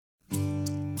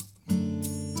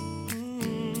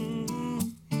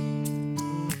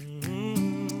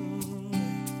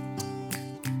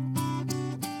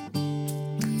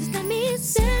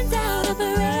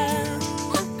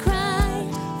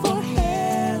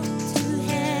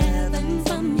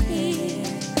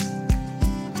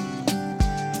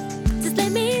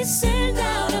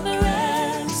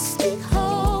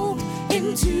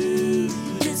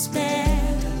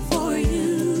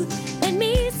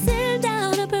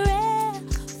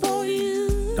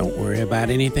about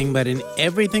anything but in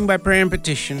everything by prayer and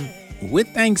petition. With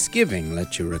thanksgiving,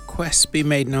 let your requests be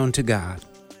made known to God.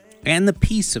 And the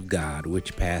peace of God,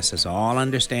 which passes all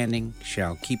understanding,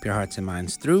 shall keep your hearts and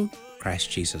minds through Christ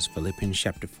Jesus. Philippians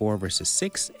chapter 4, verses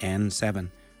 6 and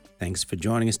 7. Thanks for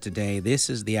joining us today. This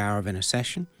is the Hour of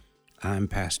Intercession. I'm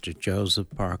Pastor Joseph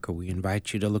Parker. We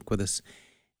invite you to look with us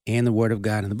in the Word of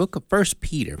God in the book of 1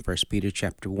 Peter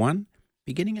chapter 1,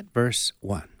 beginning at verse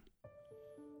 1.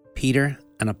 Peter,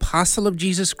 an apostle of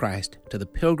Jesus Christ, to the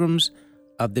pilgrims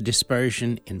of the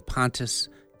dispersion in Pontus,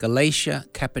 Galatia,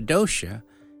 Cappadocia,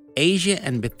 Asia,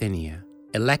 and Bithynia,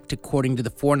 elect according to the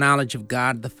foreknowledge of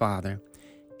God the Father,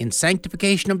 in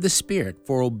sanctification of the Spirit,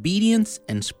 for obedience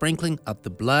and sprinkling of the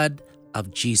blood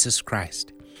of Jesus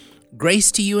Christ.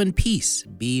 Grace to you and peace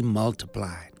be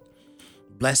multiplied.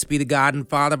 Blessed be the God and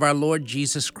Father of our Lord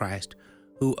Jesus Christ,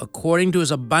 who, according to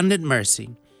his abundant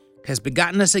mercy, has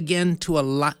begotten us again to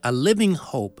a living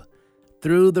hope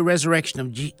through the resurrection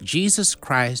of Jesus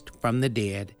Christ from the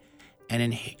dead,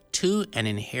 and to an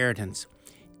inheritance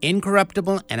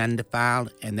incorruptible and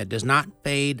undefiled, and that does not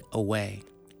fade away,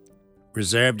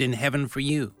 reserved in heaven for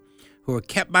you, who are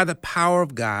kept by the power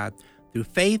of God through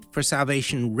faith for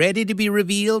salvation, ready to be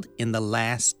revealed in the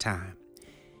last time.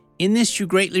 In this you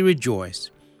greatly rejoice,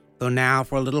 though now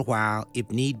for a little while, if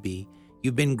need be,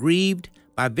 you've been grieved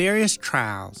by various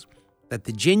trials, that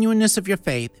the genuineness of your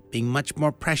faith, being much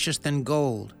more precious than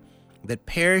gold, that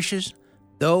perishes,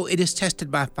 though it is tested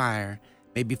by fire,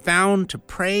 may be found to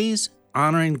praise,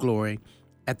 honor, and glory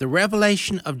at the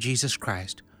revelation of Jesus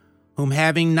Christ, whom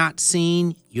having not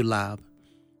seen you love,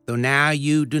 though now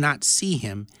you do not see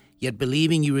him, yet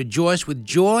believing you rejoice with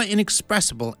joy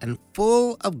inexpressible and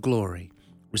full of glory,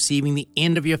 receiving the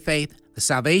end of your faith, the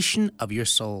salvation of your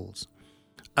souls.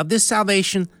 Of this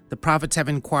salvation the prophets have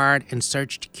inquired and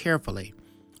searched carefully,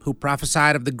 who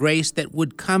prophesied of the grace that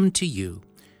would come to you,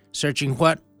 searching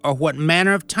what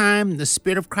manner of time the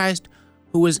Spirit of Christ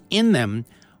who was in them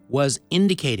was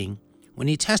indicating when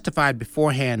he testified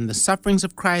beforehand the sufferings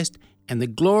of Christ and the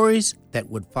glories that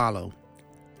would follow.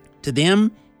 To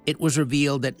them it was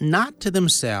revealed that not to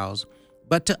themselves,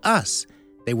 but to us,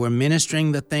 they were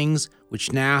ministering the things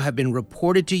which now have been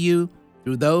reported to you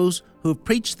through those who have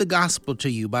preached the gospel to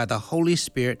you by the Holy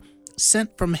Spirit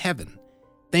sent from heaven,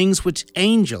 things which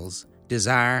angels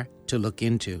desire to look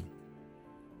into.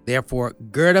 Therefore,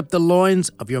 gird up the loins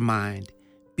of your mind,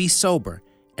 be sober,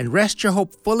 and rest your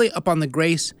hope fully upon the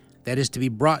grace that is to be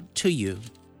brought to you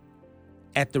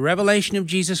at the revelation of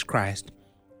Jesus Christ,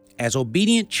 as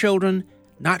obedient children,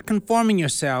 not conforming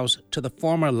yourselves to the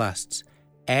former lusts,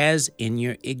 as in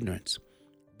your ignorance.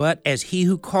 But as he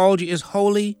who called you is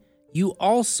holy, you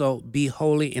also be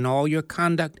holy in all your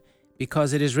conduct,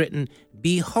 because it is written,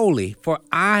 Be holy, for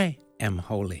I am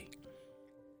holy.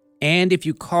 And if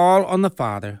you call on the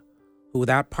Father, who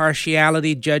without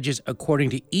partiality judges according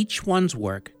to each one's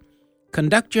work,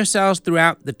 conduct yourselves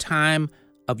throughout the time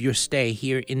of your stay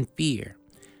here in fear,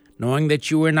 knowing that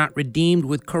you were not redeemed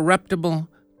with corruptible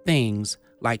things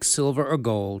like silver or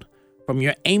gold, from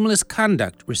your aimless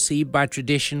conduct received by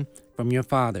tradition from your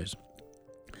fathers,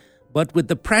 but with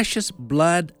the precious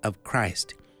blood of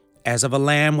Christ, as of a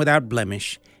lamb without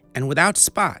blemish and without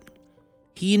spot.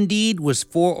 He indeed was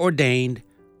foreordained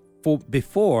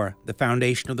before the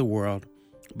foundation of the world,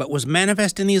 but was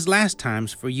manifest in these last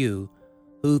times for you,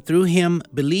 who through him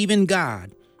believe in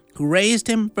God, who raised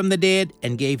him from the dead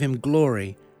and gave him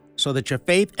glory, so that your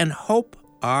faith and hope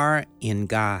are in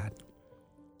God.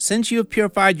 Since you have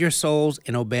purified your souls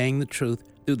in obeying the truth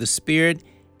through the Spirit,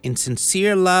 in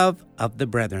sincere love of the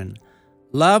brethren,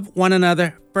 love one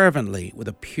another fervently with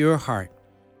a pure heart,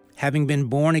 having been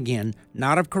born again,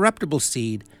 not of corruptible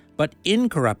seed, but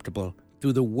incorruptible,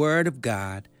 through the word of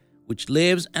God, which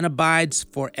lives and abides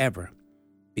forever.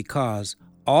 Because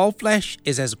all flesh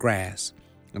is as grass,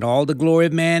 and all the glory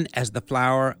of man as the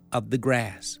flower of the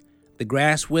grass. The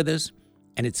grass withers,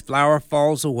 and its flower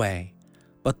falls away,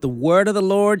 but the word of the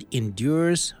Lord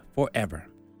endures forever.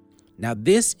 Now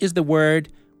this is the word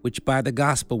which by the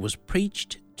gospel was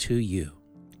preached to you.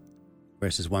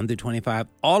 Verses 1 through 25,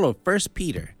 all of 1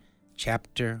 Peter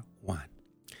chapter 1.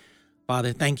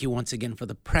 Father, thank you once again for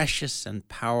the precious and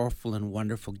powerful and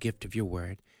wonderful gift of your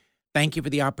word. Thank you for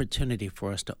the opportunity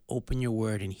for us to open your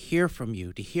word and hear from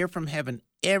you, to hear from heaven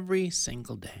every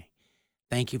single day.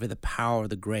 Thank you for the power,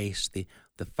 the grace, the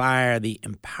fire, the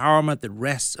empowerment that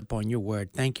rests upon your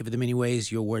word. Thank you for the many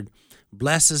ways your word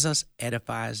blesses us,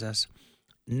 edifies us,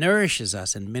 nourishes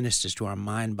us, and ministers to our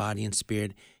mind, body, and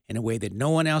spirit in a way that no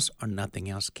one else or nothing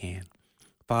else can.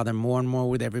 Father, more and more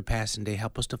with every passing day,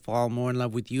 help us to fall more in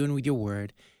love with you and with your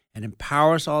word, and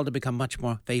empower us all to become much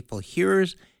more faithful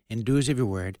hearers and doers of your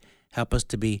word. Help us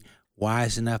to be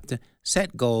wise enough to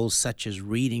set goals such as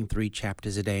reading 3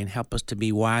 chapters a day, and help us to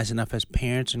be wise enough as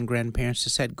parents and grandparents to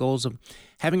set goals of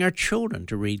having our children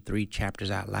to read 3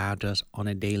 chapters out loud to us on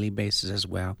a daily basis as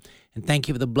well. And thank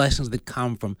you for the blessings that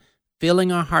come from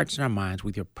filling our hearts and our minds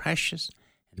with your precious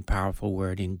and powerful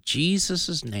word. In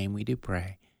Jesus' name we do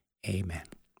pray. Amen.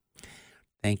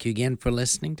 Thank you again for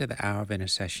listening to the Hour of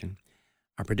Intercession.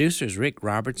 Our producer is Rick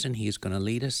Robertson. He is going to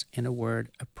lead us in a word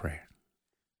of prayer.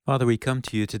 Father, we come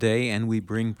to you today and we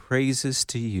bring praises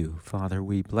to you. Father,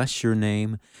 we bless your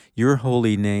name, your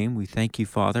holy name. We thank you,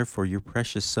 Father, for your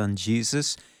precious Son,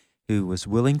 Jesus, who was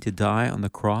willing to die on the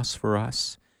cross for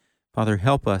us. Father,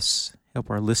 help us, help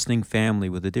our listening family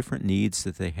with the different needs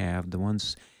that they have, the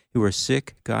ones who are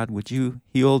sick. God, would you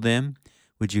heal them?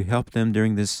 Would you help them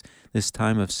during this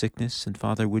time of sickness? And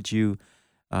Father, would you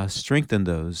strengthen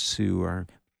those who are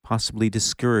possibly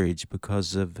discouraged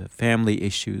because of family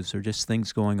issues or just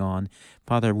things going on?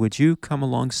 Father, would you come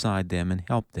alongside them and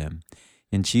help them?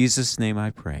 In Jesus' name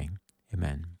I pray.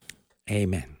 Amen.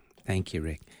 Amen. Thank you,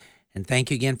 Rick. And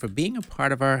thank you again for being a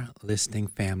part of our listening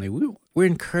family. We're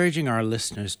encouraging our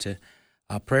listeners to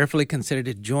prayerfully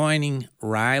consider joining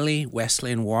Riley,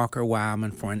 Wesley, and Walker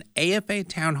Wildman for an AFA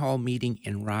Town Hall meeting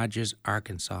in Rogers,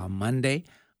 Arkansas, Monday,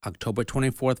 October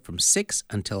 24th from 6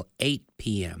 until 8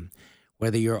 p.m.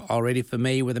 Whether you're already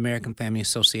familiar with American Family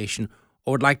Association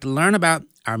or would like to learn about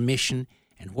our mission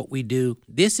and what we do,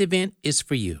 this event is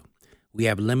for you. We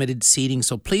have limited seating,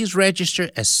 so please register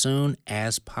as soon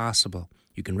as possible.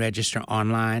 You can register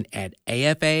online at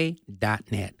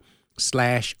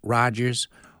afa.net/Rogers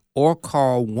or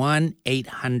call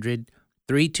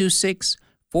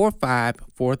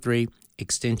 1-800-326-4543,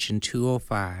 extension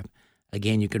 205.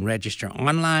 Again, you can register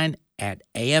online at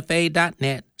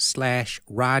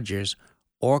afa.net/Rogers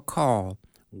or call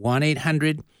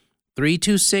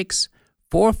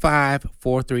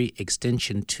 1-800-326-4543,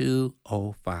 extension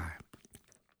 205.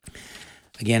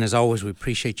 Again, as always, we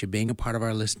appreciate you being a part of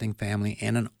our listening family,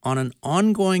 and on an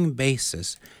ongoing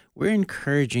basis, we're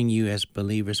encouraging you as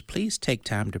believers, please take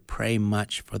time to pray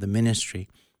much for the ministry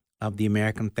of the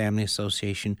American Family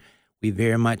Association. We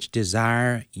very much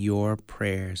desire your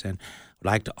prayers. And I'd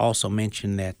like to also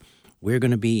mention that we're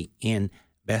going to be in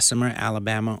Bessemer,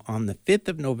 Alabama on the 5th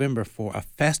of November for a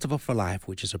Festival for Life,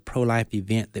 which is a pro-life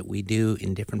event that we do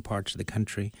in different parts of the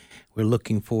country. We're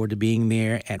looking forward to being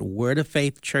there at Word of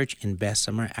Faith Church in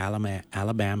Bessemer,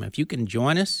 Alabama. If you can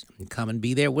join us and come and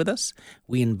be there with us,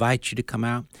 we invite you to come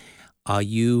out.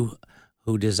 You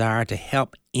who desire to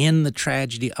help end the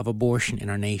tragedy of abortion in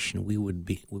our nation, we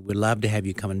would love to have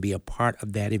you come and be a part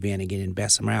of that event again in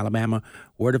Bessemer, Alabama.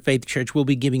 Word of Faith Church will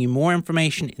be giving you more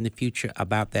information in the future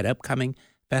about that upcoming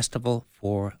Festival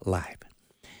for Life.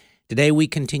 Today we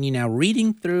continue now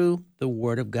reading through the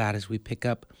Word of God as we pick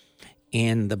up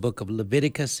in the book of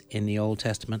Leviticus in the Old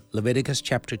Testament, Leviticus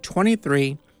chapter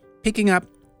 23, picking up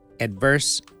at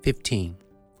verse 15.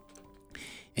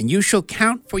 And you shall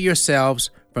count for yourselves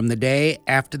from the day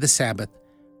after the Sabbath,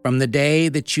 from the day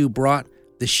that you brought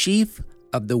the sheaf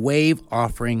of the wave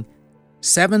offering,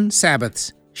 7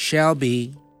 Sabbaths shall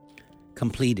be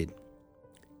completed.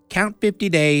 Count 50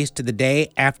 days to the day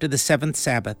after the 7th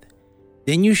Sabbath.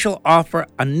 Then you shall offer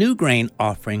a new grain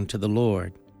offering to the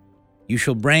Lord. You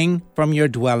shall bring from your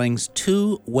dwellings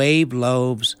 2 wave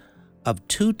loaves of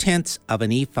 2/10 of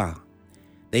an ephah.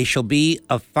 They shall be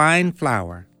of fine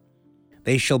flour.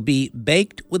 They shall be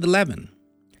baked with leaven.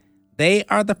 They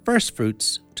are the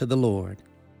firstfruits to the Lord.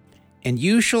 And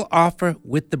you shall offer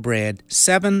with the bread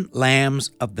 7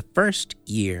 lambs of the first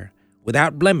year,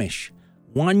 without blemish,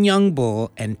 1 young bull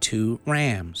and 2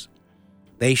 rams.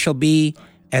 They shall be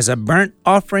as a burnt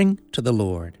offering to the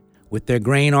Lord, with their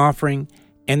grain offering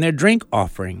and their drink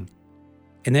offering,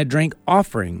 and their drink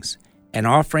offerings, an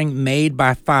offering made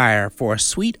by fire for a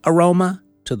sweet aroma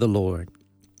to the Lord.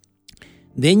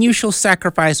 Then you shall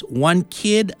sacrifice 1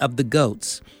 kid of the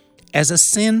goats as a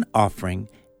sin offering,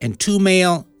 and 2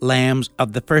 male lambs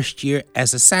of the first year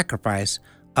as a sacrifice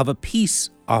of a peace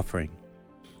offering.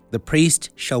 The priest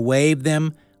shall wave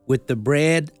them with the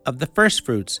bread of the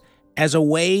firstfruits as a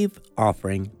wave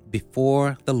offering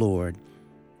before the Lord,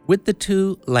 with the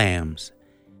 2 lambs.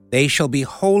 They shall be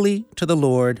holy to the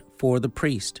Lord for the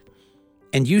priest.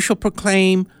 And you shall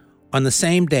proclaim on the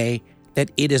same day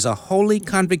that it is a holy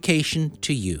convocation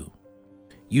to you.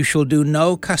 You shall do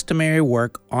no customary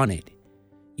work on it.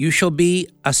 It shall be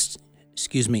a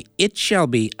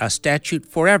statute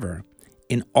forever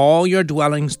in all your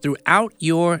dwellings throughout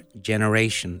your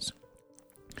generations.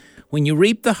 When you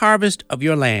reap the harvest of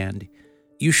your land,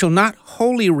 you shall not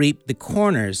wholly reap the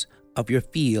corners of your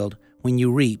field when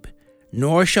you reap,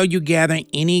 nor shall you gather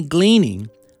any gleaning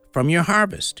from your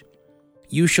harvest.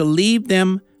 You shall leave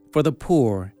them for the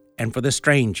poor and for the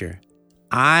stranger.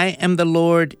 I am the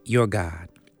Lord your God.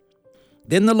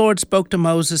 Then the Lord spoke to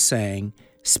Moses, saying,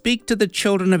 Speak to the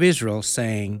children of Israel,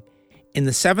 saying, In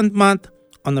the 7th month,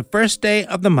 on the 1st day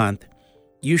of the month,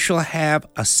 you shall have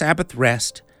a Sabbath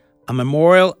rest, a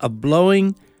memorial of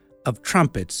blowing of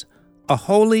trumpets, a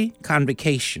holy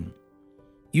convocation.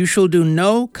 You shall do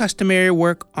no customary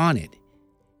work on it,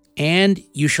 and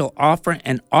you shall offer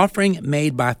an offering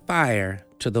made by fire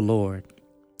to the Lord.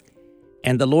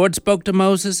 And the Lord spoke to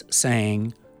Moses,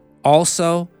 saying,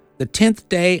 Also the 10th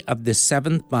day of this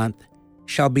 7th month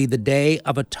shall be the day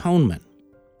of atonement.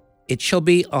 It shall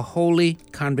be a holy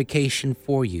convocation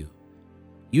for you.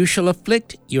 You shall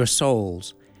afflict your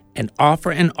souls, and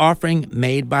offer an offering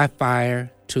made by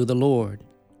fire to the Lord.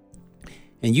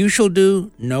 And you shall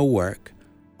do no work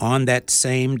on that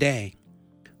same day,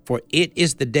 for it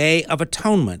is the day of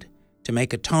atonement, to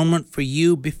make atonement for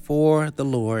you before the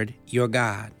Lord your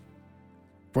God.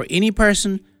 For any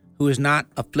person who is not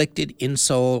afflicted in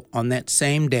soul on that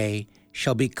same day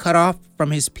shall be cut off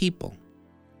from his people.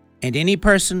 And any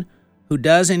person who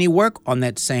does any work on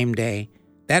that same day,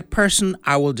 that person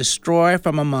I will destroy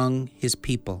from among his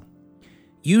people.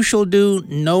 You shall do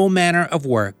no manner of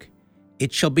work.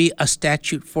 It shall be a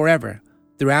statute forever,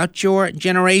 throughout your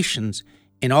generations,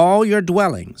 in all your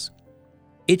dwellings.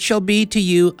 It shall be to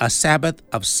you a Sabbath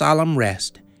of solemn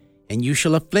rest, and you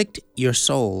shall afflict your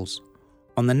souls.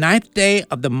 On the 9th day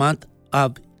of the month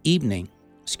of evening,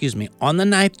 on the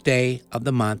 9th day of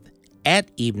the month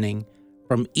at evening,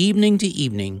 from evening to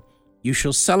evening, you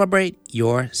shall celebrate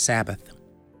your Sabbath.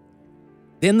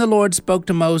 Then the Lord spoke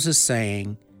to Moses,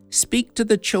 saying, Speak to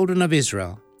the children of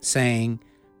Israel, saying,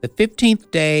 The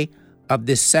 15th day of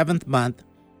this 7th month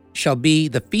shall be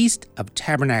the Feast of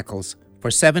Tabernacles for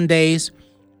 7 days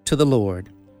to the Lord.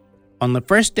 On the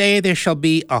 1st day there shall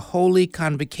be a holy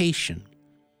convocation.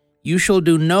 You shall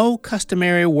do no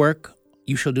customary work.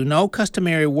 You shall do no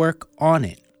customary work on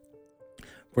it.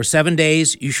 For 7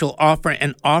 days you shall offer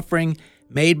an offering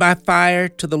made by fire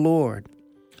to the Lord.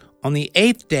 On the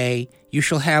 8th day you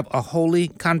shall have a holy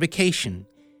convocation,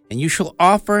 and you shall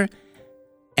offer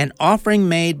an offering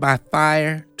made by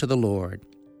fire to the Lord.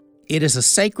 It is a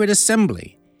sacred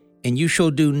assembly, and you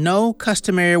shall do no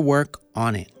customary work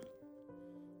on it.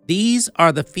 These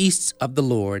are the feasts of the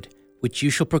Lord, which you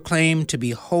shall proclaim to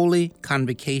be holy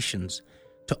convocations,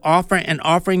 to offer an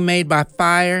offering made by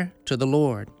fire to the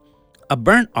Lord, a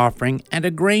burnt offering and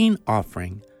a grain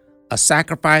offering, a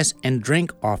sacrifice and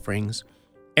drink offerings,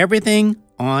 everything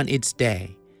on its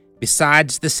day,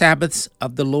 besides the Sabbaths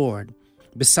of the Lord,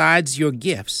 besides your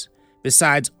gifts,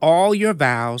 besides all your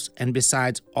vows, and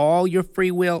besides all your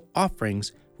freewill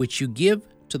offerings which you give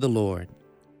to the Lord.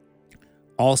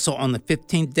 Also on the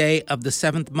 15th day of the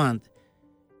 7th month,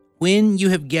 when you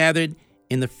have gathered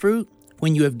in the fruit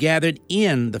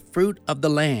of the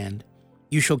land,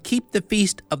 you shall keep the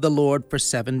feast of the Lord for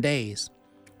 7 days.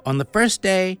 On the 1st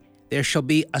day there shall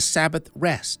be a Sabbath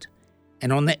rest,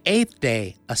 and on the 8th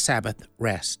day a Sabbath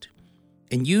rest.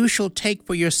 And you shall take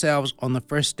for yourselves on the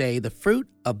 1st day the fruit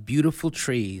of beautiful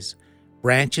trees,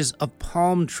 branches of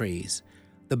palm trees,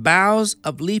 the boughs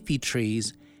of leafy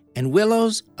trees, and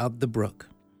willows of the brook.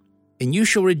 And you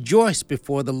shall rejoice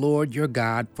before the Lord your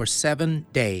God for 7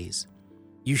 days.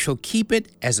 You shall keep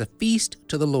it as a feast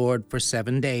to the Lord for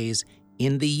 7 days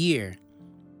in the year.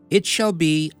 It shall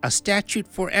be a statute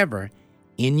forever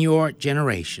in your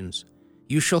generations.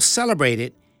 You shall celebrate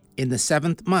it in the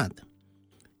 7th month.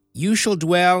 You shall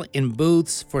dwell in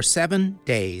booths for 7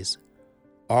 days.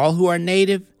 All who are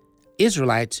native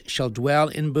Israelites shall dwell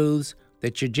in booths,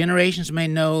 that your generations may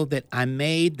know that I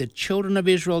made the children of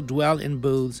Israel dwell in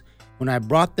booths when I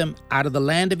brought them out of the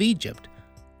land of Egypt.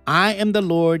 I am the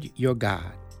Lord your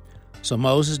God. So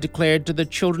Moses declared to the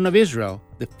children of Israel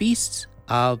the feasts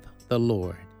of the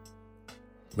Lord.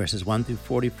 Verses 1 through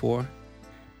 44.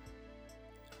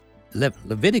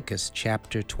 Leviticus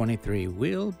chapter 23.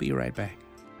 We'll be right back.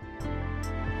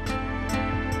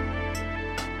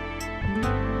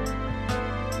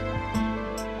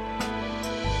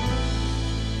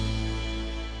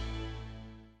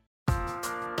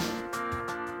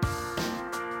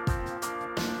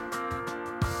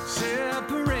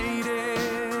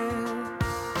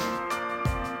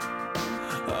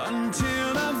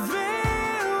 Until the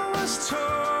veil was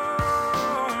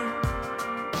torn,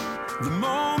 the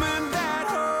moment that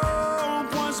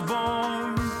hope was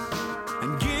born,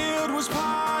 and guilt was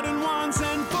pardoned once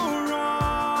and for all,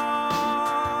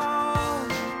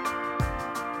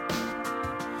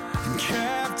 and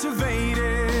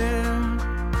captivated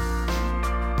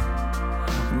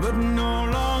but no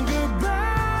longer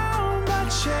bound by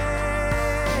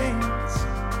chains,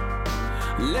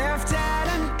 left at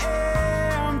an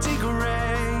empty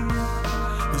grave,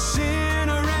 the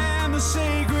sinner and the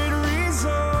sacred resolved.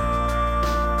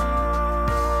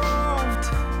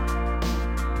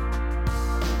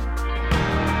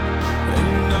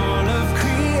 And all of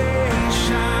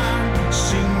creation,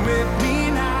 sing with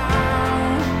me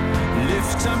now,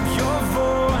 lift up your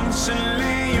voice and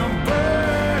lay your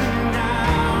burden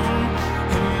down.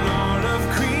 And all of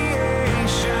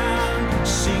creation,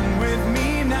 sing with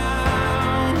me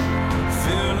now,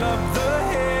 fill up the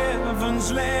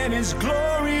heavens, let His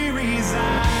glory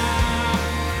resound.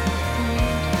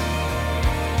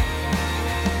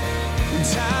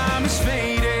 Time is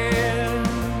faded,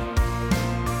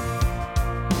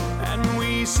 and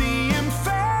we see Him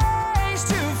face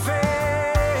to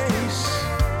face.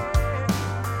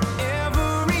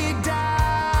 Every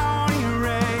doubt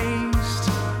erased,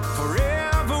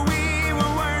 forever we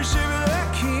will worship the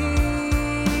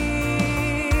King.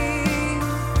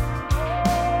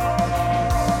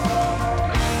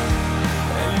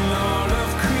 And all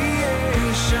of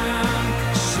creation,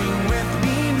 sing with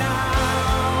me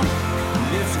now,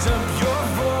 lift up your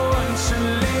voice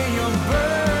and lay your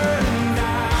burden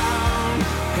down.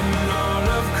 And all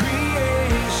of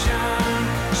creation,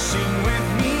 sing with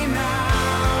me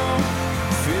now,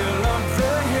 fill up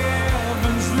the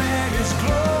heavens, let His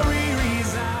glory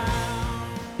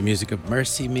resound. The music of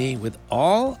Mercy Me with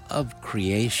all of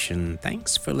creation.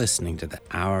 Thanks for listening to the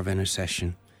Hour of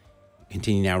Intercession.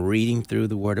 Continue now reading through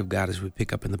the Word of God as we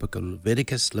pick up in the book of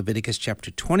Leviticus chapter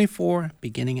 24,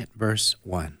 beginning at verse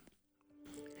 1.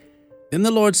 Then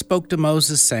the Lord spoke to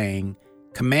Moses, saying,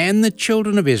 Command the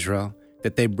children of Israel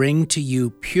that they bring to you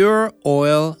pure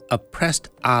oil of pressed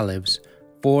olives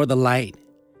for the light,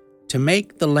 to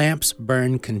make the lamps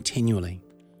burn continually.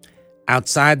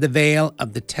 Outside the veil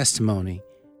of the testimony,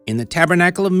 in the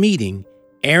tabernacle of meeting,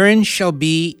 Aaron shall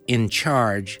be in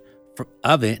charge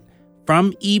of it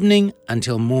from evening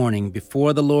until morning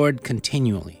before the Lord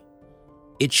continually.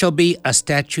 It shall be a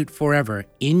statute forever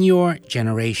in your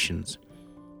generations.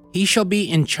 He shall be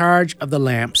in charge of the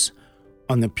lamps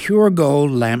on the pure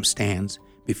gold lampstands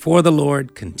before the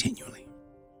Lord continually.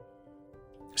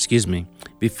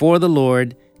 Before the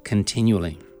Lord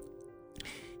continually.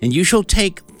 And you shall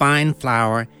take fine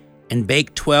flour and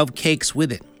bake 12 cakes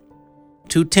with it.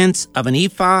 2/10 of an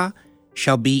ephah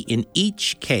shall be in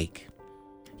each cake.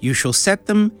 You shall set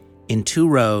them in 2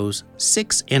 rows,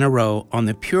 6 in a row, on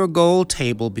the pure gold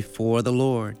table before the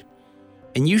Lord.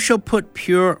 And you shall put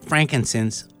pure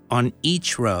frankincense on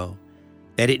each row,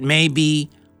 that it may be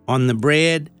on the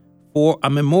bread for a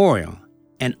memorial,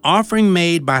 an offering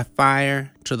made by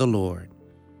fire to the Lord.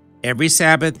 Every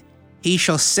Sabbath he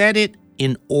shall set it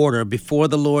in order before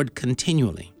the Lord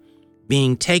continually,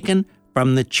 being taken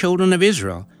from the children of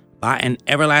Israel by an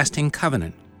everlasting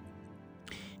covenant.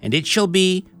 And it shall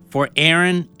be for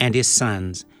Aaron and his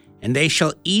sons, and they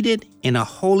shall eat it in a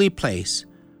holy place,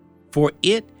 for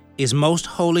it is most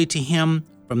holy to him,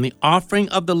 from the offering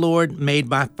of the Lord made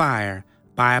by fire,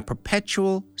 by a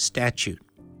perpetual statute.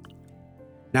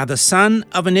 Now the son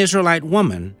of an Israelite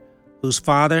woman, whose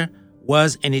father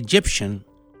was an Egyptian,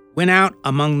 went out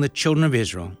among the children of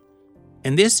Israel.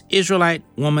 And this Israelite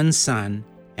woman's son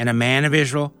and a man of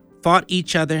Israel fought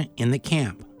each other in the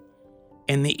camp.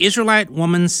 And the Israelite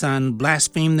woman's son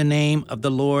blasphemed the name of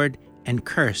the Lord and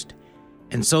cursed.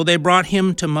 And so they brought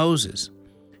him to Moses.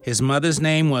 His mother's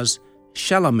name was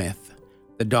Shelomith,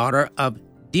 the daughter of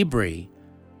Dibri,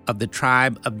 of the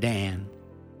tribe of Dan.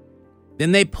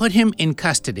 Then they put him in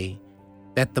custody,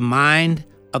 that the mind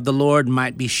of the Lord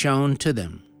might be shown to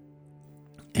them.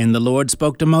 And the Lord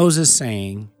spoke to Moses,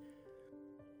 saying,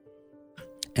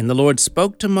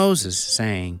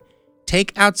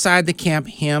 Take outside the camp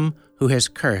him who has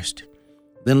cursed.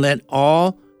 Then let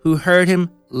all who heard him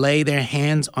lay their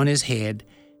hands on his head,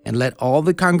 and let all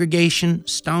the congregation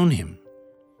stone him.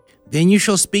 Then you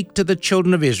shall speak to the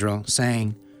children of Israel,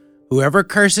 saying, Whoever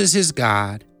curses his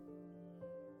God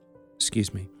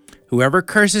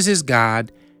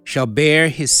shall bear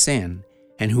his sin,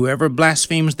 and whoever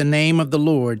blasphemes the name of the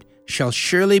Lord shall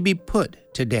surely be put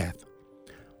to death.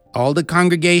 All the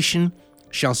congregation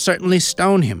shall certainly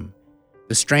stone him,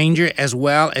 the stranger as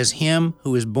well as him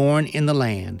who is born in the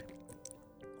land.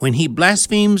 When he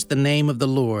blasphemes the name of the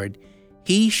Lord,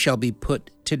 he shall be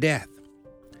put to death.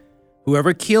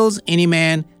 Whoever kills any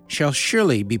man shall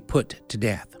surely be put to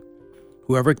death.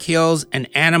 Whoever kills an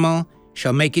animal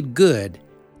shall make it good,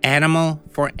 animal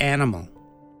for animal.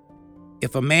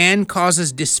 If a man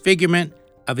causes disfigurement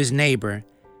of his neighbor,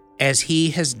 as he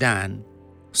has done,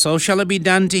 so shall it be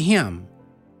done to him.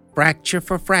 fracture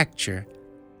for fracture,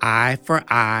 eye for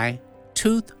eye,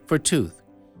 tooth for tooth.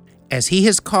 As he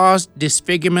has caused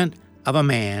disfigurement of a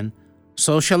man,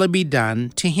 so shall it be done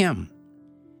to him.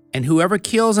 And whoever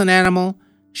kills an animal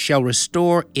shall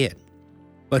restore it,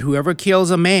 but whoever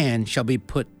kills a man shall be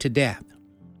put to death.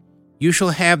 You shall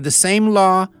have the same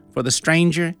law for the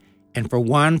stranger and for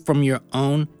one from your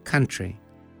own country,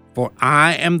 for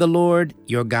I am the Lord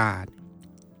your God.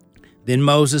 Then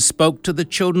Moses spoke to the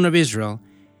children of Israel,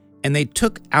 and they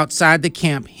took outside the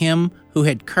camp him who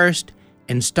had cursed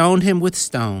and stoned him with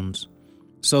stones.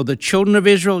 So the children of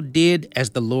Israel did as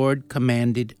the Lord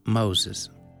commanded Moses.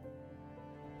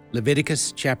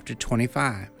 Leviticus chapter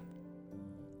 25.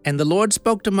 And the Lord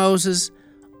spoke to Moses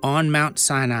on Mount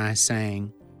Sinai,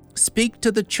 saying, Speak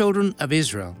to the children of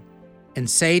Israel, and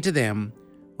say to them,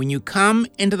 When you come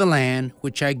into the land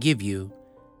which I give you,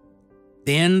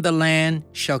 then the land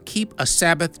shall keep a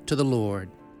Sabbath to the Lord.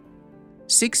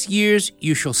 6 years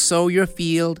you shall sow your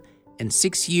field, and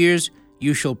 6 years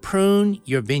you shall prune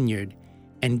your vineyard,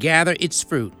 and gather its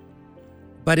fruit.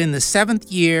 But in the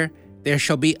 7th year there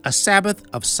shall be a Sabbath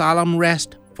of solemn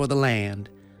rest for the land,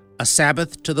 a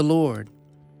Sabbath to the Lord.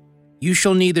 You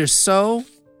shall neither sow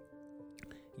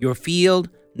your field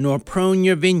nor prune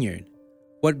your vineyard.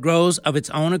 What grows of its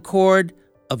own accord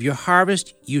of your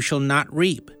harvest you shall not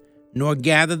reap, nor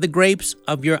gather the grapes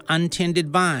of your untended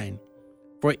vine.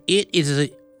 For it is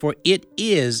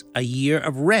a year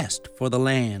of rest for the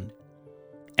land.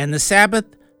 And the Sabbath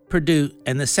produce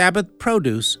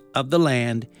of the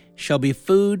land shall be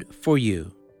food for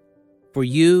you,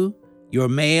 your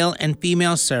male and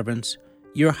female servants,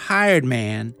 your hired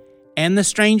man, and the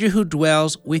stranger who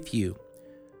dwells with you,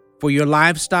 for your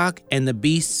livestock and the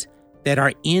beasts that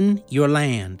are in your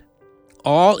land.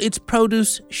 All its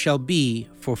produce shall be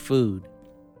for food.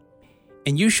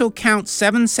 And you shall count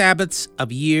 7 Sabbaths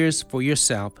of years for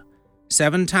yourself,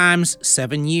 7 times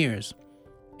 7 years.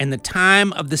 And the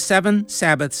time of the 7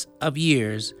 Sabbaths of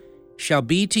years shall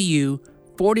be to you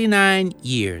 49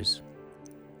 years.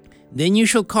 Then you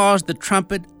shall cause the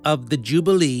trumpet of the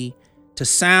Jubilee to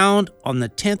sound on the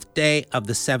 10th day of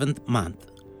the 7th month.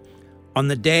 On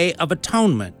the day of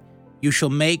atonement you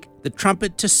shall make the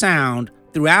trumpet to sound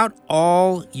throughout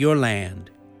all your land.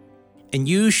 And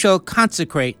you shall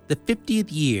consecrate the 50th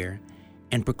year,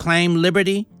 and proclaim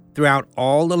liberty throughout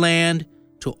all the land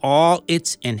to all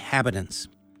its inhabitants.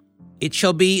 It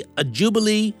shall be a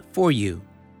jubilee for you,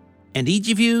 and each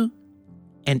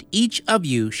of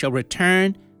you shall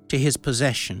return to his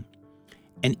possession,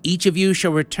 and each of you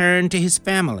shall return to his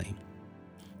family.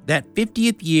 That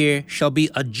 50th year shall be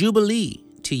a jubilee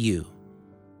to you.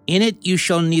 In it you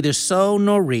shall neither sow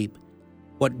nor reap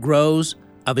what grows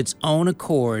of its own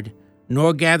accord,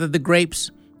 nor gather the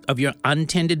grapes of your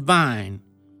untended vine,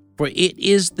 for it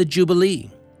is the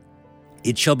Jubilee.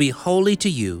 It shall be holy to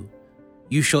you.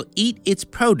 You shall eat its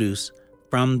produce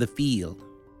from the field.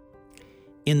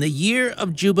 In the year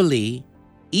of Jubilee,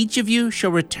 each of you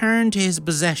shall return to his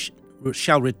possession.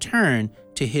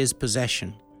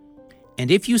 And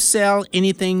if you sell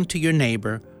anything to your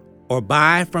neighbor, or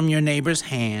buy from your neighbor's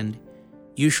hand,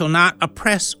 you shall not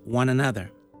oppress one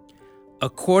another.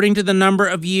 According to the number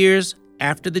of years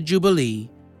after the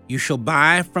Jubilee, you shall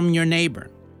buy from your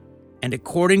neighbor, and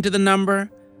according to the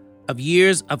number of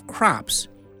years of crops,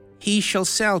 he shall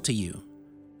sell to you.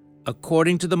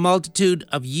 According to the multitude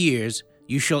of years,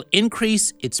 you shall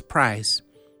increase its price,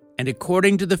 and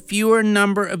according to the fewer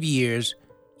number of years,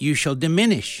 you shall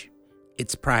diminish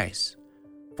its price.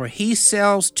 For he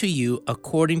sells to you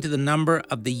according to the number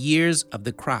of the years of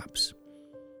the crops.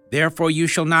 Therefore you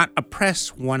shall not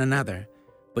oppress one another,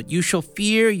 but you shall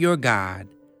fear your God,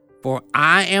 for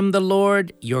I am the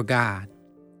Lord your God.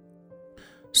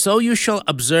 So you shall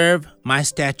observe my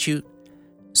statutes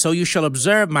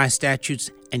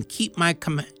and keep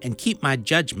my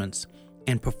judgments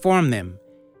and perform them,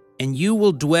 and you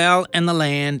will dwell in the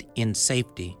land in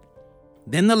safety.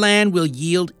 Then the land will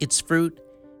yield its fruit,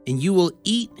 and you will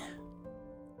eat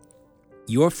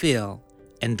your fill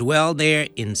and dwell there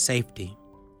in safety.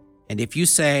 And if you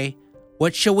say,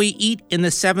 What shall we eat in the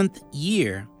 7th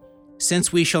year,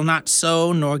 since we shall not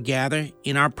sow nor gather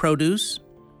in our produce?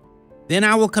 Then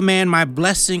I will command my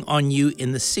blessing on you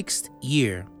in the 6th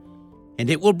year, and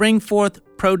it will bring forth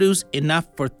produce enough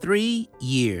for 3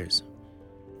 years.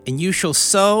 And you shall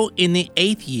sow in the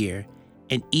 8th year,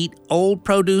 and eat old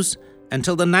produce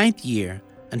until the 9th year,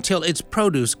 until its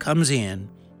produce comes in.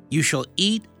 You shall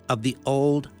eat of the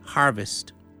old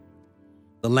harvest.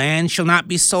 The land shall not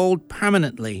be sold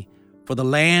permanently, for the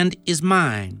land is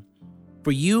mine.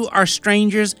 For you are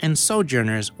strangers and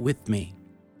sojourners with me.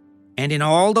 And in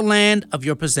all the land of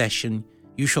your possession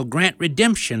you shall grant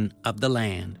redemption of the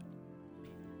land.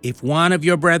 If one of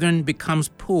your brethren becomes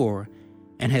poor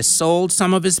and has sold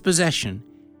some of his possession,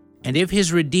 and if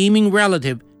his redeeming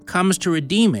relative comes to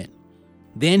redeem it,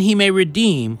 then he may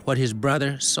redeem what his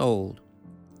brother sold.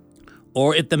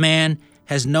 Or if the man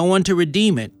has no one to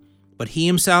redeem it, but he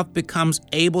himself becomes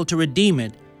able to redeem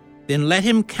it, then let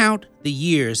him count the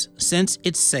years since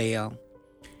its sale,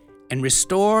 and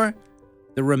restore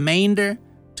the remainder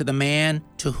to the man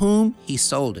to whom he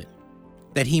sold it,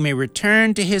 that he may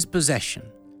return to his possession.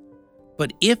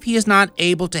 But if he is not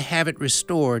able to have it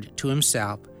restored to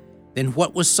himself, then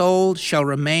what was sold shall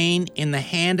remain in the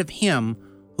hand of him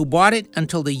who bought it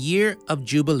until the year of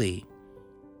Jubilee.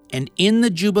 And in the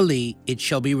Jubilee it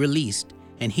shall be released,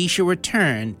 and he shall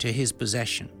return to his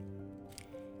possession.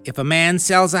 If a man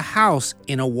sells a house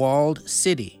in a walled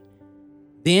city,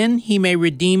 then he may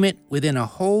redeem it within a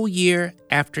whole year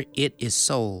after it is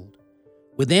sold.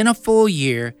 Within a full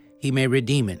year he may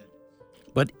redeem it.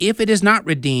 But if it is not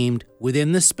redeemed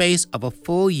within the space of a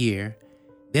full year,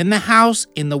 then the house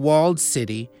in the walled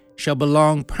city shall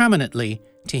belong permanently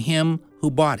to him who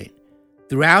bought it,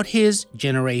 throughout his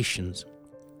generations.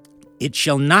 It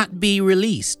shall not be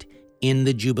released in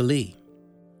the Jubilee.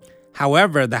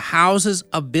 However, the houses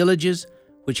of villages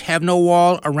which have no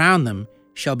wall around them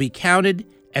shall be counted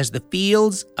as the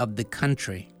fields of the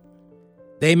country.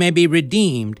 They may be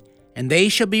redeemed, and they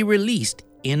shall be released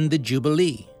in the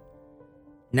Jubilee.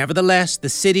 Nevertheless, the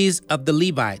cities of the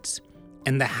Levites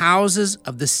and the houses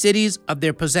of the cities of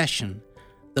their possession,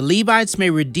 the Levites may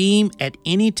redeem at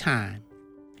any time.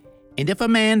 And if a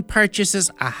man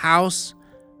purchases a house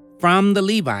from the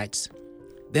Levites,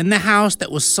 then the house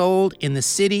that was sold in the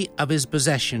city of his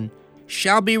possession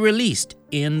shall be released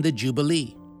in the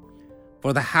Jubilee.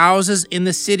 For the houses in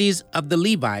the cities of the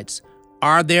Levites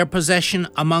are their possession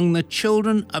among the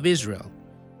children of Israel.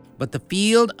 But the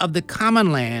field of the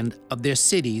common land of their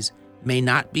cities may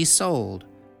not be sold,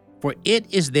 for it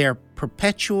is their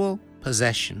perpetual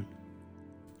possession.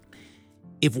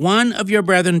 If one of your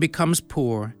brethren becomes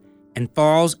poor and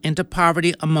falls into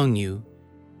poverty among you,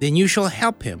 then you shall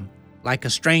help him like a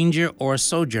stranger or a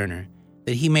sojourner,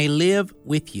 that he may live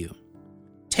with you.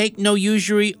 Take no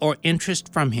usury or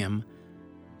interest from him,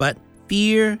 but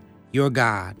fear your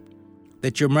God,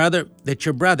 that your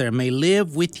brother may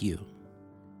live with you.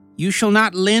 You shall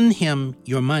not lend him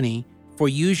your money for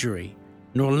usury,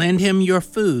 nor lend him your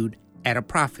food at a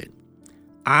profit.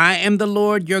 I am the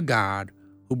Lord your God,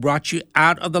 who brought you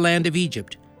out of the land of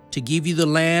Egypt to give you the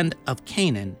land of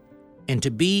Canaan, and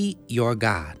to be your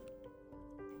God.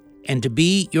 And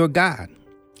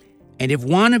if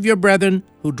one of your brethren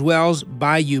who dwells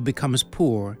by you becomes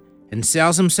poor and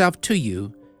sells himself to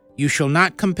you, you shall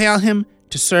not compel him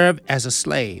to serve as a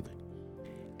slave.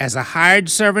 As a hired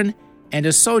servant and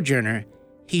a sojourner,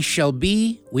 he shall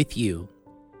be with you,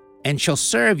 and shall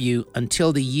serve you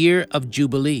until the year of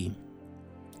Jubilee.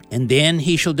 And then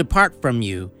he shall depart from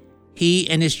you, he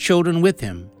and his children with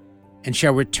him, and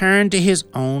shall return to his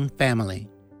own family.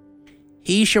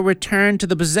 He shall return to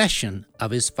the possession of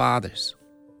his fathers.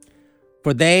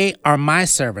 For they are my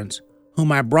servants,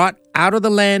 whom I brought out of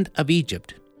the land of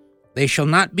Egypt. They shall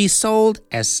not be sold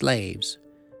as slaves.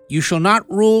 You shall not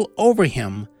rule over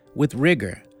him with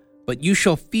rigor, but you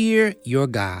shall fear your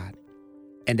God.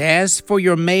 And as for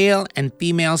your male and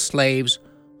female slaves,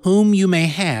 whom you may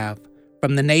have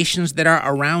from the nations that are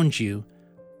around you,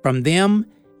 from them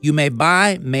you may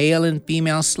buy male and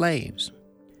female slaves.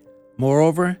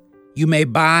 Moreover, you may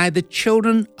buy the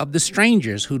children of the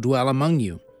strangers who dwell among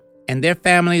you, and their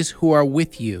families who are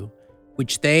with you,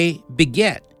 which they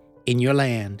beget in your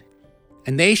land,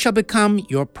 and they shall become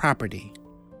your property.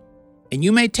 And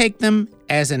you may take them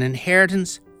as an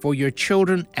inheritance for your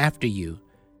children after you,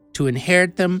 to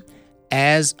inherit them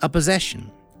as a possession.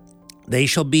 They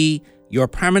shall be your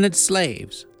permanent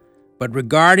slaves. But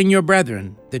regarding your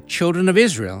brethren, the children of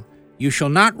Israel, you shall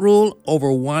not rule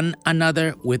over one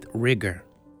another with rigor.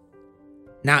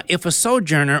 Now, if a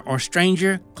sojourner or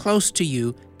stranger close to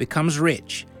you becomes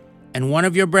rich, and one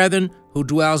of your brethren who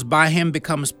dwells by him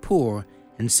becomes poor,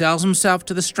 and sells himself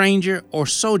to the stranger or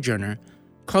sojourner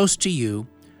close to you,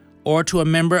 or to a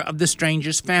member of the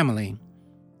stranger's family,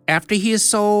 after he is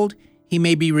sold, he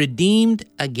may be redeemed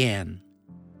again.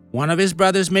 One of his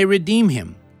brothers may redeem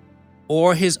him,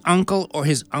 or his uncle or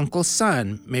his uncle's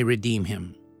son may redeem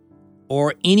him,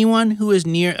 or anyone who is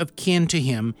near of kin to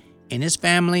him in his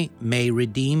family may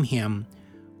redeem him,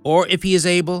 or if he is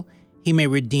able, he may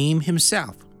redeem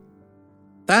himself.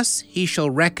 Thus he shall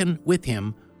reckon with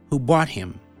him who bought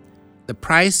him. The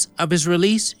price of his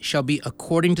release shall be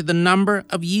according to the number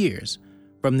of years,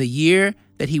 from the year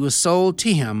that he was sold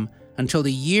to him until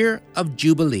the year of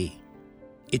Jubilee.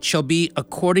 It shall be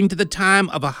according to the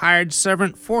time of a hired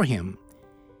servant for him.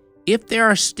 If there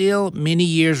are still many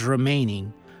years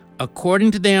remaining,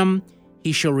 according to them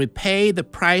he shall repay the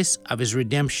price of his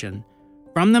redemption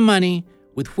from the money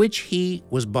with which he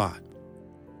was bought.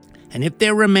 And if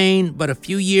there remain but a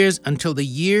few years until the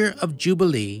year of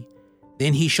Jubilee,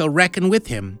 then he shall reckon with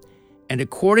him, and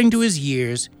according to his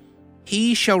years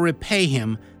he shall repay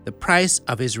him the price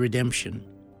of his redemption.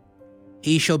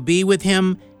 He shall be with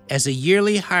him as a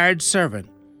yearly hired servant,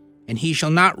 and he shall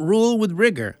not rule with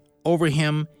rigor over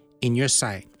him in your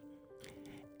sight.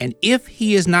 And if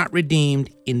he is not redeemed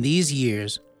in these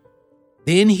years,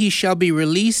 then he shall be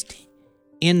released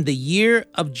in the year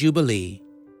of Jubilee,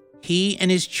 he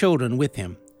and his children with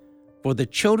him. For the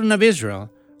children of Israel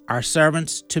are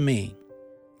servants to me.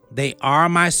 They are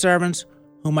my servants,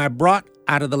 whom I brought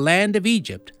out of the land of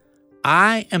Egypt.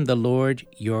 I am the Lord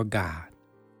your God.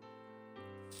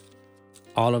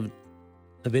 All of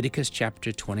Leviticus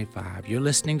chapter 25. You're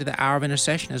listening to the Hour of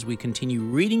Intercession as we continue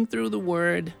reading through the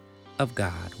Word of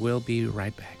God. We'll be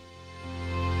right back.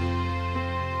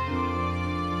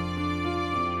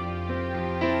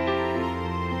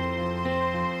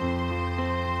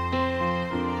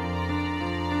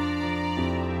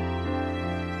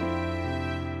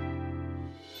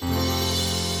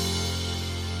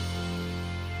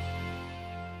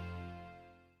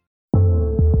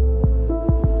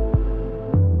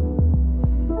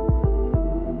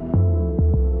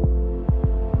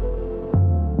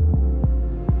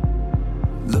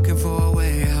 Looking for a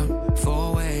way out, for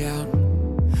a way out.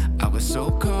 I was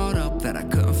so caught up that I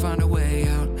couldn't find a way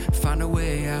out, find a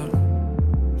way out.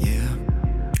 Yeah.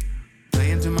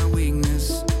 Playing to my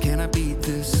weakness, can I beat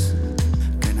this?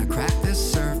 Can I crack this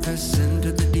surface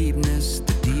into the deepness,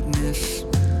 the deepness?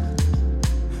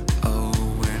 Oh,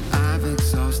 when I've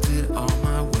exhausted all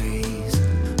my ways,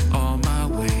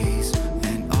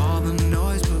 and all the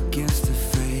noise begins to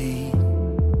fade.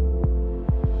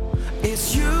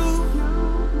 It's you.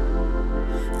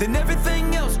 Then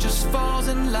everything else just falls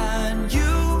in line. You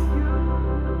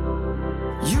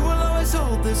will always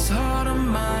hold this heart of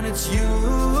mine. It's you,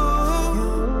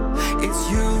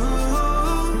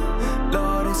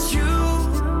 Lord, it's you.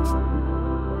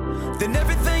 Then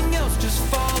everything else just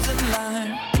falls in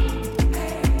line.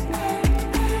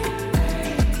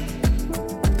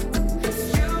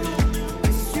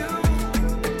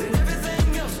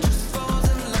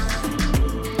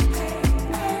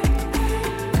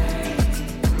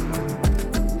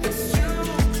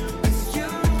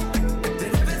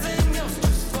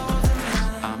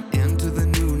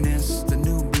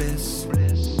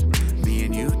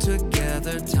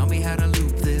 Tell me how to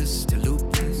loop this, to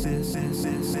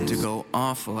go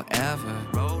on forever.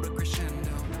 Roll the crescendo.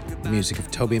 The music of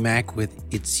Toby Mac with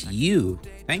It's You.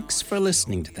 Thanks for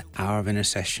listening to the Hour of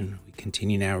Intercession. We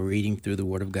continue now reading through the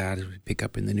Word of God as we pick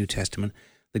up in the New Testament.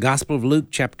 The Gospel of Luke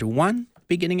chapter 1,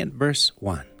 beginning at verse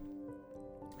 1.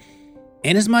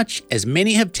 Inasmuch as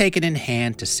many have taken in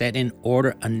hand to set in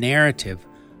order a narrative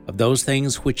of those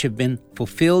things which have been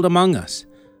fulfilled among us,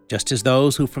 just as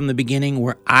those who from the beginning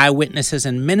were eyewitnesses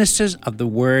and ministers of the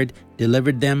word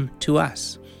delivered them to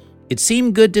us. It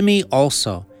seemed good to me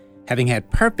also, having had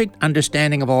perfect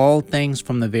understanding of all things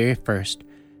from the very first,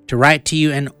 to write to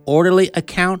you an orderly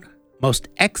account, most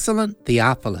excellent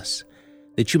Theophilus,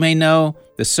 that you may know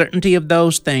the certainty of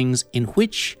those things in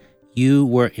which you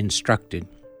were instructed.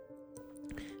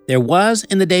 There was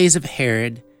in the days of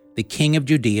Herod, the king of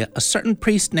Judea, a certain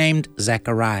priest named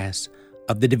Zacharias,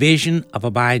 of the division of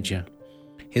Abijah.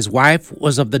 His wife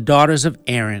was of the daughters of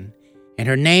Aaron, and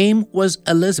her name was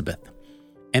Elizabeth.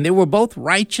 And they were both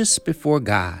righteous before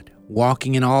God,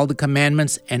 walking in all the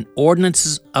commandments and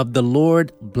ordinances of the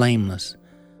Lord blameless.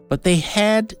 But they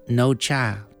had no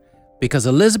child, because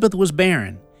Elizabeth was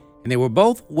barren, and they were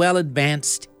both well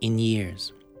advanced in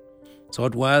years. So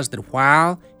it was that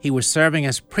while he was serving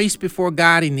as priest before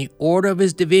God in the order of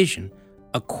his division,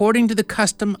 according to the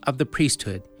custom of the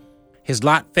priesthood, his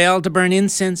lot fell to burn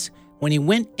incense when he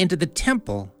went into the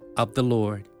temple of the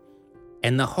Lord.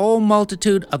 And the whole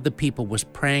multitude of the people was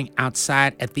praying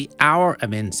outside at the hour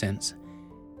of incense.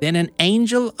 Then an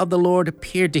angel of the Lord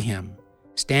appeared to him,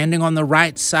 standing on the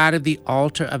right side of the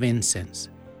altar of incense.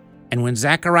 And when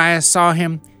Zacharias saw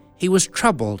him, he was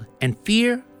troubled, and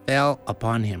fear fell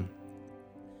upon him.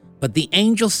 But the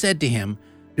angel said to him,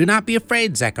 "Do not be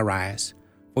afraid, Zacharias,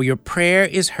 for your prayer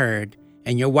is heard,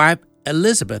 and your wife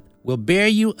Elizabeth will bear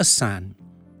you a son,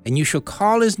 and you shall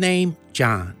call his name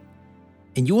John.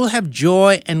 And you will have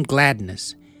joy and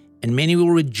gladness, and many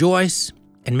will rejoice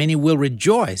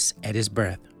at his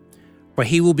birth. For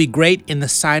he will be great in the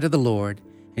sight of the Lord,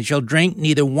 and shall drink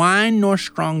neither wine nor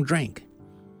strong drink.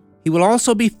 He will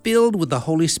also be filled with the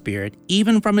Holy Spirit,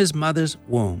 even from his mother's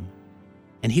womb.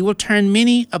 And he will turn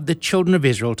many of the children of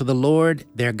Israel to the Lord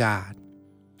their God.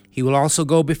 He will also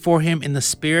go before him in the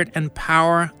spirit and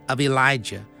power of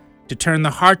Elijah, to turn the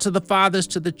hearts of the fathers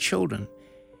to the children,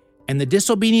 and the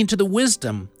disobedient to the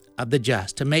wisdom of the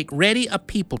just, to make ready a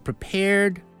people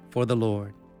prepared for the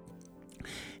Lord.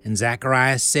 And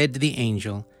Zacharias said to the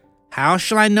angel, How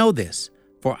shall I know this?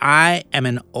 For I am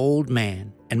an old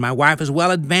man, and my wife is well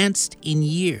advanced in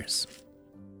years.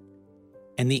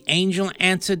 And the angel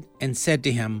answered and said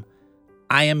to him,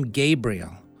 I am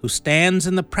Gabriel, who stands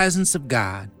in the presence of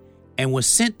God, and was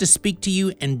sent to speak to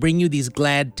you and bring you these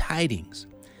glad tidings.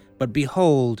 But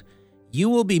behold, you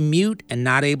will be mute and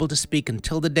not able to speak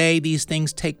until the day these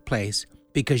things take place,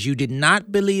 because you did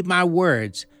not believe my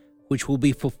words, which will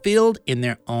be fulfilled in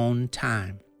their own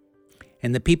time.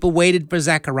 And the people waited for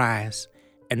Zacharias,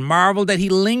 and marveled that he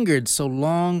lingered so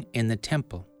long in the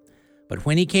temple. But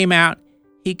when he came out,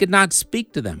 he could not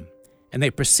speak to them, and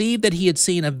they perceived that he had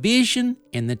seen a vision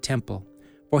in the temple,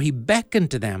 for he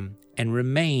beckoned to them and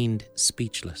remained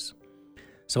speechless.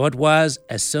 So it was,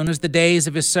 as soon as the days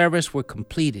of his service were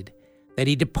completed, that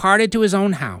he departed to his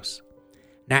own house.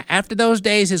 Now after those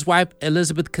days his wife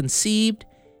Elizabeth conceived,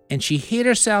 and she hid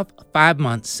herself 5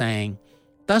 months, saying,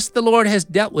 Thus the Lord has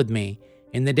dealt with me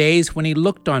in the days when he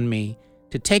looked on me,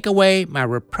 to take away my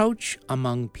reproach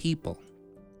among people.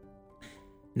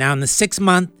 Now in the 6th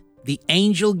month, the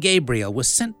angel Gabriel was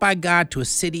sent by God to a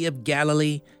city of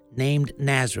Galilee named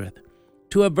Nazareth,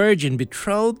 to a virgin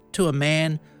betrothed to a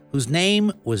man whose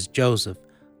name was Joseph,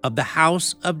 of the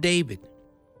house of David.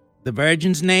 The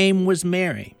virgin's name was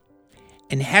Mary.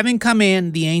 And having come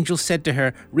in, the angel said to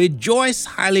her, Rejoice,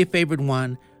 highly favored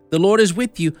one, the Lord is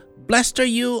with you. Blessed are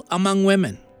you among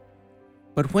women.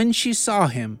 But when she saw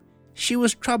him, she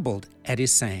was troubled at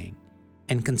his saying,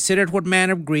 and considered what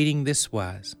manner of greeting this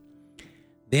was.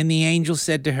 Then the angel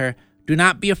said to her, Do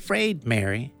not be afraid,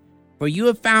 Mary, for you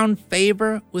have found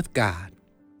favor with God.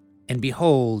 And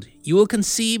behold, you will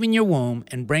conceive in your womb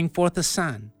and bring forth a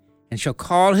son, and shall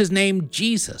call his name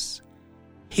Jesus.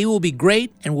 He will be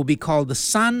great and will be called the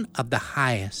Son of the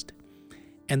Highest.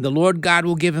 And the Lord God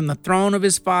will give him the throne of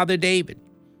his father David,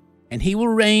 and he will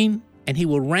reign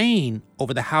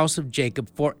over the house of Jacob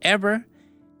forever,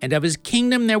 and of his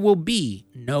kingdom there will be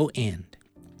no end.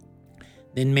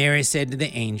 Then Mary said to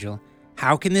the angel,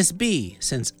 How can this be,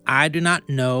 since I do not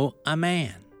know a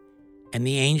man? And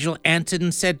the angel answered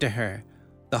and said to her,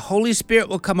 The Holy Spirit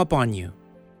will come upon you,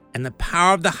 and the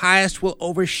power of the Highest will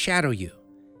overshadow you.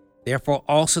 Therefore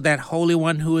also that Holy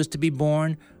One who is to be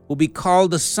born will be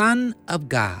called the Son of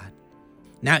God.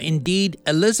 Now indeed,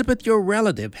 Elizabeth, your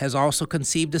relative, has also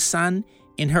conceived a son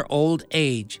in her old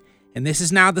age, and this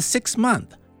is now the 6th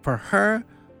month for her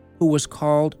who was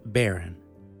called barren.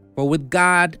 For with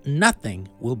God nothing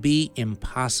will be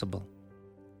impossible.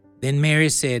 Then Mary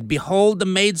said, Behold the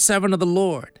maidservant of the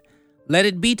Lord. Let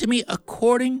it be to me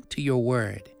according to your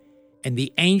word. And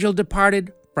the angel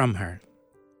departed from her.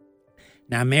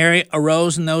 Now Mary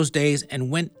arose in those days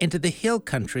and went into the hill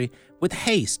country with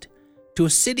haste to a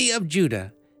city of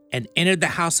Judah, and entered the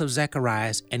house of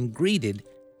Zacharias and greeted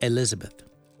Elizabeth.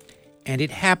 And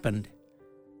it happened,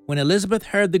 when Elizabeth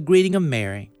heard the greeting of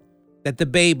Mary, that the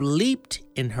babe leaped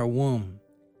in her womb,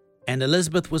 and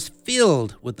Elizabeth was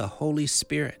filled with the Holy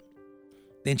Spirit.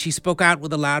 Then she spoke out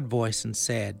with a loud voice and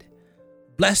said,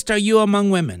 Blessed are you among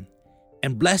women,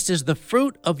 and blessed is the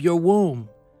fruit of your womb.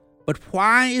 But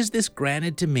why is this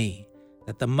granted to me,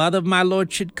 that the mother of my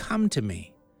Lord should come to me?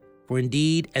 For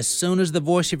indeed, as soon as the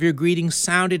voice of your greeting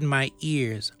sounded in my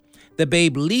ears, the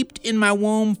babe leaped in my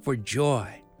womb for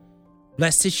joy.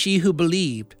 Blessed is she who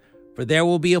believed, for there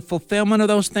will be a fulfillment of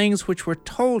those things which were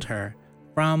told her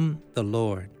from the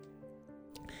Lord.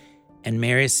 And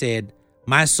Mary said,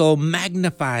 My soul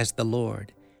magnifies the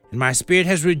Lord, and my spirit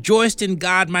has rejoiced in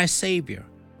God my Savior,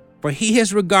 for he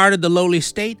has regarded the lowly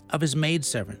state of his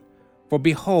maidservant. For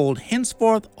behold,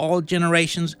 henceforth all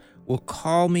generations will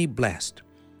call me blessed.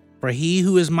 For he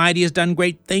who is mighty has done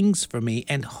great things for me,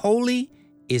 and holy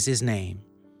is his name.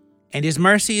 And his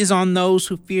mercy is on those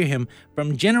who fear him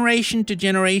from generation to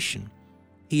generation.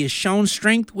 He has shown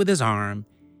strength with his arm.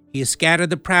 He has scattered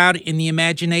the proud in the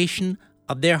imagination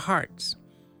of their hearts.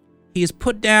 He has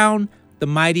put down the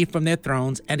mighty from their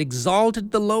thrones and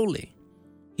exalted the lowly.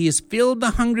 He has filled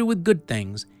the hungry with good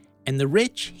things, and the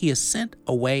rich he has sent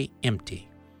away empty.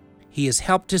 He has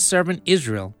helped his servant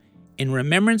Israel in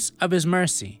remembrance of his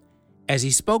mercy, as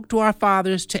he spoke to our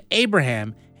fathers, to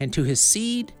Abraham, and to his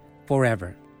seed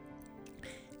forever.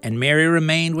 And Mary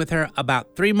remained with her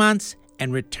about 3 months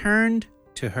and returned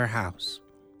to to her house.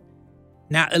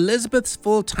 Now Elizabeth's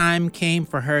full time came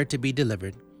for her to be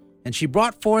delivered, and she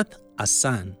brought forth a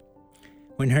son.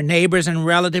 When her neighbors and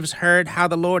relatives heard how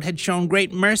the Lord had shown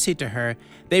great mercy to her,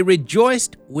 they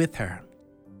rejoiced with her.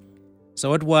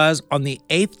 So it was on the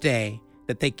 8th day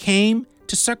that they came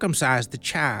to circumcise the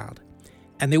child,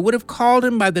 and they would have called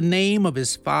him by the name of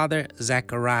his father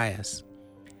Zacharias.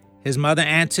 His mother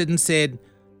answered and said,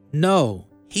 "No,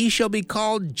 he shall be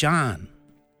called John."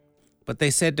 But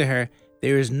they said to her,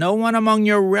 "There is no one among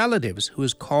your relatives who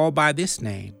is called by this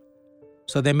name."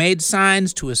 So they made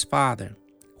signs to his father,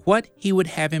 what he would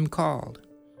have him called.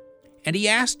 And he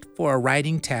asked for a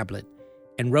writing tablet,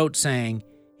 and wrote, saying,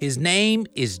 "His name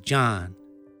is John."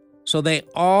 So they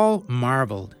all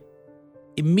marveled.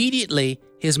 Immediately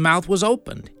his mouth was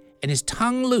opened, and his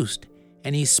tongue loosed,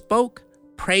 and he spoke,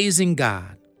 praising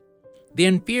God.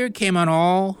 Then fear came on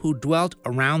all who dwelt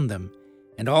around them,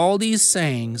 and all these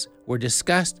sayings were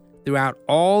discussed throughout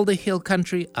all the hill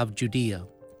country of Judea.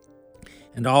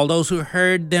 And all those who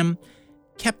heard them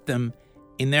kept them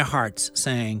in their hearts,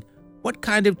 saying, "What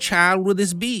kind of child will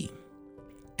this be?"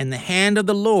 And the hand of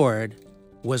the Lord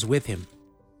was with him.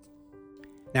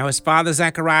 Now his father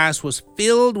Zacharias was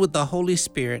filled with the Holy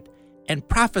Spirit and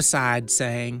prophesied,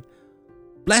 saying,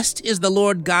 "Blessed is the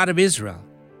Lord God of Israel,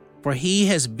 for he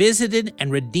has visited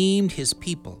and redeemed his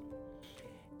people,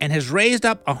 and has raised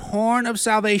up a horn of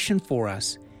salvation for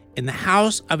us in the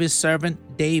house of his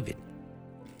servant David,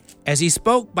 as he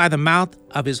spoke by the mouth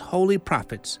of his holy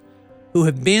prophets, who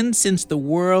have been since the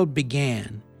world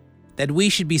began, that we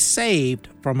should be saved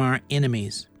from our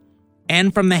enemies,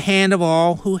 and from the hand of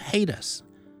all who hate us,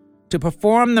 to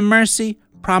perform the mercy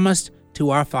promised to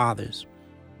our fathers,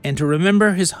 and to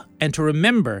remember his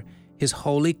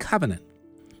holy covenant,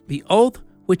 the oath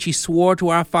which he swore to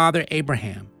our father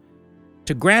Abraham,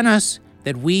 to grant us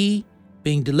that we,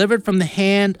 being delivered from the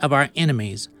hand of our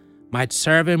enemies, might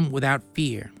serve him without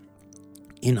fear,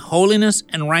 in holiness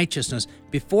and righteousness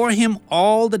before him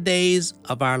all the days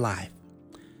of our life.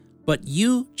 But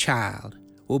you, child,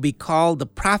 will be called the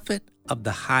prophet of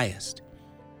the highest,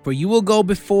 for you will go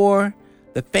before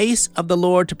the face of the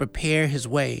Lord to prepare his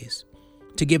ways,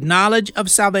 to give knowledge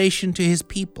of salvation to his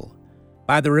people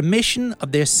by the remission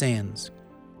of their sins,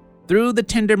 through the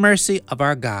tender mercy of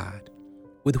our God,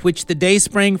 with which the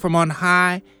dayspring from on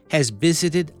high has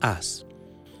visited us,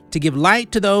 to give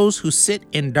light to those who sit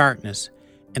in darkness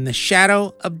and the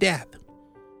shadow of death,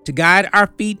 to guide our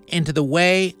feet into the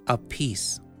way of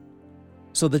peace.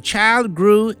 So the child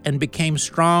grew and became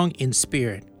strong in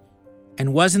spirit,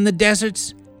 and was in the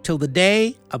deserts till the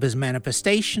day of his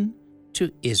manifestation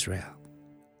to Israel.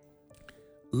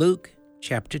 Luke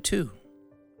chapter 2.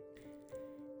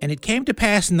 And it came to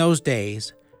pass in those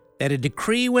days that a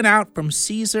decree went out from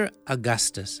Caesar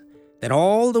Augustus that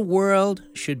all the world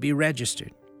should be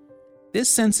registered. This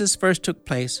census first took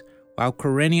place while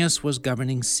Quirinius was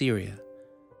governing Syria.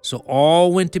 So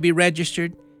all went to be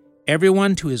registered,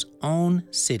 everyone to his own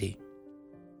city.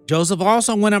 Joseph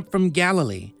also went up from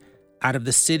Galilee, out of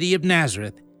the city of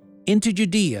Nazareth, into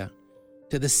Judea,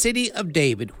 to the city of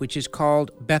David, which is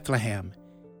called Bethlehem,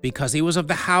 because he was of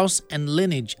the house and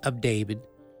lineage of David,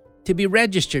 to be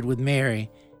registered with Mary,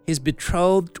 his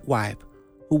betrothed wife,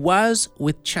 who was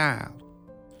with child.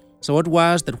 So it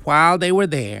was that while they were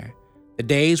there, the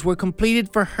days were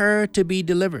completed for her to be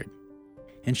delivered.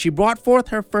 And she brought forth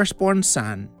her firstborn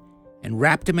son, and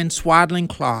wrapped him in swaddling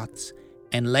cloths,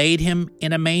 and laid him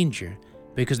in a manger,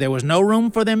 because there was no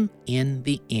room for them in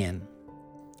the inn.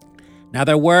 Now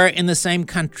there were in the same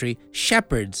country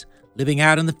shepherds living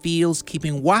out in the fields,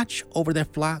 keeping watch over their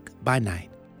flock by night.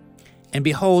 And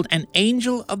behold, an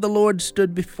angel of the Lord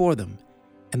stood before them,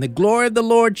 and the glory of the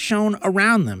Lord shone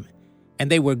around them, and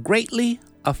they were greatly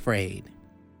afraid.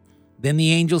 Then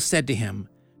the angel said to him,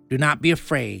 "Do not be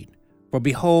afraid, for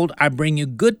behold, I bring you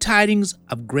good tidings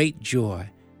of great joy,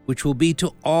 which will be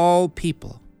to all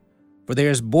people. For there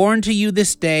is born to you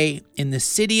this day in the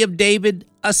city of David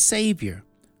a Savior,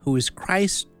 who is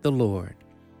Christ the Lord.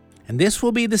 And this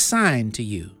will be the sign to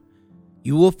you.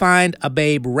 You will find a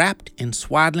babe wrapped in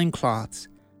swaddling cloths,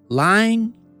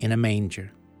 lying in a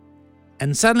manger."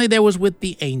 And suddenly there was with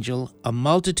the angel a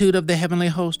multitude of the heavenly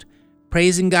host,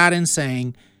 praising God and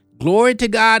saying, "Glory to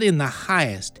God in the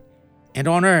highest, and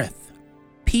on earth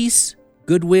peace,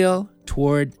 goodwill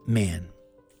toward men."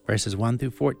 Verses 1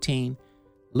 through 14,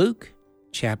 Luke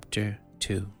chapter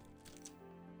 2.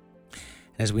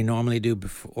 As we normally do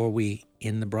before we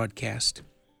end the broadcast,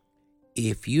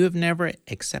 if you have never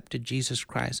accepted Jesus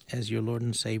Christ as your Lord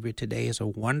and Savior, today is a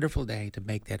wonderful day to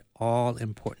make that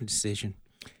all-important decision.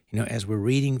 As we're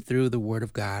reading through the Word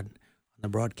of God on the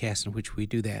broadcast in which we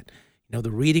do that, The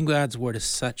reading of God's Word is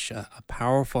such a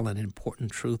powerful and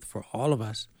important truth for all of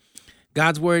us.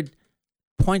 God's Word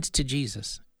points to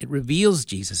Jesus. It reveals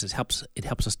Jesus. It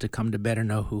helps us to come to better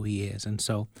know who He is. And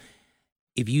so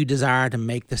if you desire to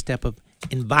make the step of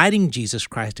inviting Jesus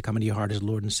Christ to come into your heart as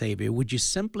Lord and Savior, would you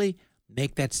simply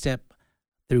make that step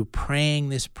through praying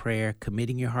this prayer,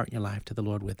 committing your heart and your life to the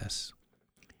Lord with us?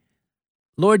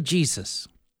 Lord Jesus,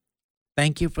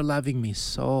 thank you for loving me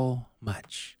so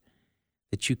much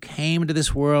that you came into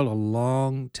this world a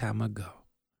long time ago.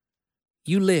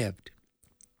 You lived.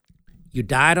 You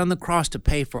died on the cross to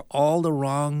pay for all the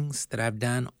wrongs that I've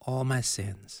done, all my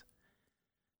sins.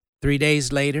 3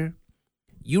 days later,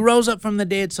 you rose up from the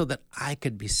dead so that I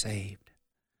could be saved.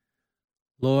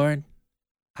 Lord,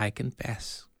 I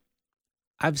confess,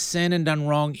 I've sinned and done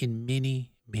wrong in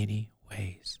many, many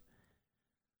ways.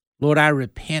 Lord, I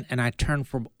repent and I turn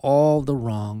from all the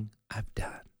wrong I've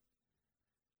done.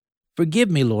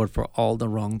 Forgive me, Lord, for all the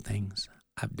wrong things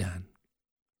I've done.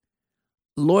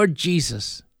 Lord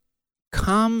Jesus,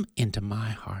 come into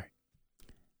my heart.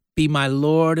 Be my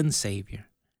Lord and Savior.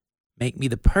 Make me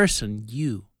the person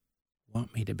you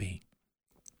want me to be.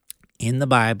 In the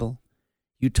Bible,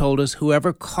 you told us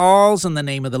whoever calls on the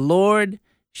name of the Lord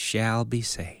shall be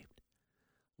saved.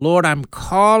 Lord, I'm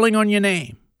calling on your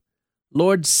name.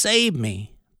 Lord, save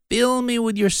me. Fill me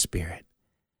with your Spirit.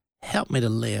 Help me to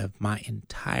live my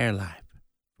entire life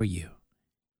for you.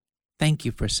 Thank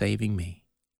you for saving me.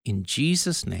 In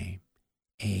Jesus' name,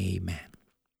 amen.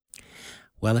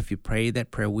 Well, if you prayed that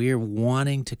prayer, we're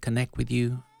wanting to connect with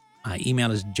you. My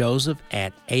email is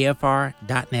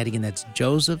joseph@afr.net. Again, that's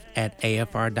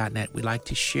joseph@afr.net. We'd like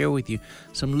to share with you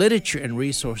some literature and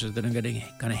resources that are going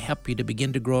to help you to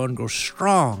begin to grow and grow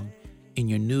strong in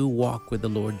your new walk with the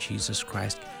Lord Jesus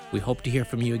Christ. We hope to hear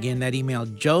from you. Again, that email,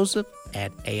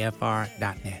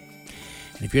 joseph@afr.net.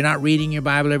 And if you're not reading your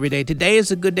Bible every day, today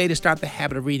is a good day to start the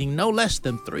habit of reading no less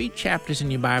than 3 chapters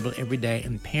in your Bible every day.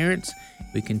 And parents,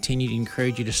 we continue to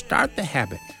encourage you to start the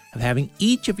habit of having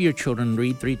each of your children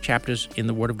read 3 chapters in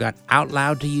the Word of God out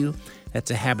loud to you.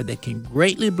 That's a habit that can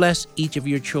greatly bless each of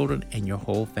your children and your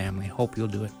whole family. Hope you'll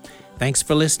do it. Thanks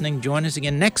for listening. Join us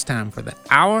again next time for the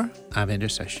Hour of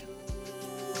Intercession.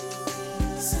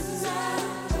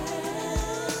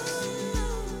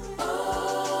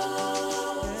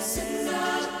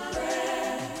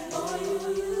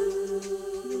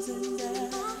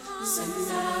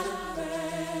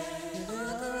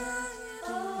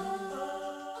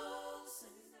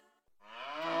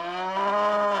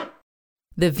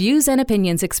 The views and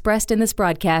opinions expressed in this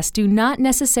broadcast do not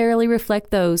necessarily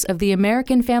reflect those of the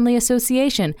American Family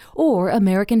Association or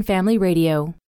American Family Radio.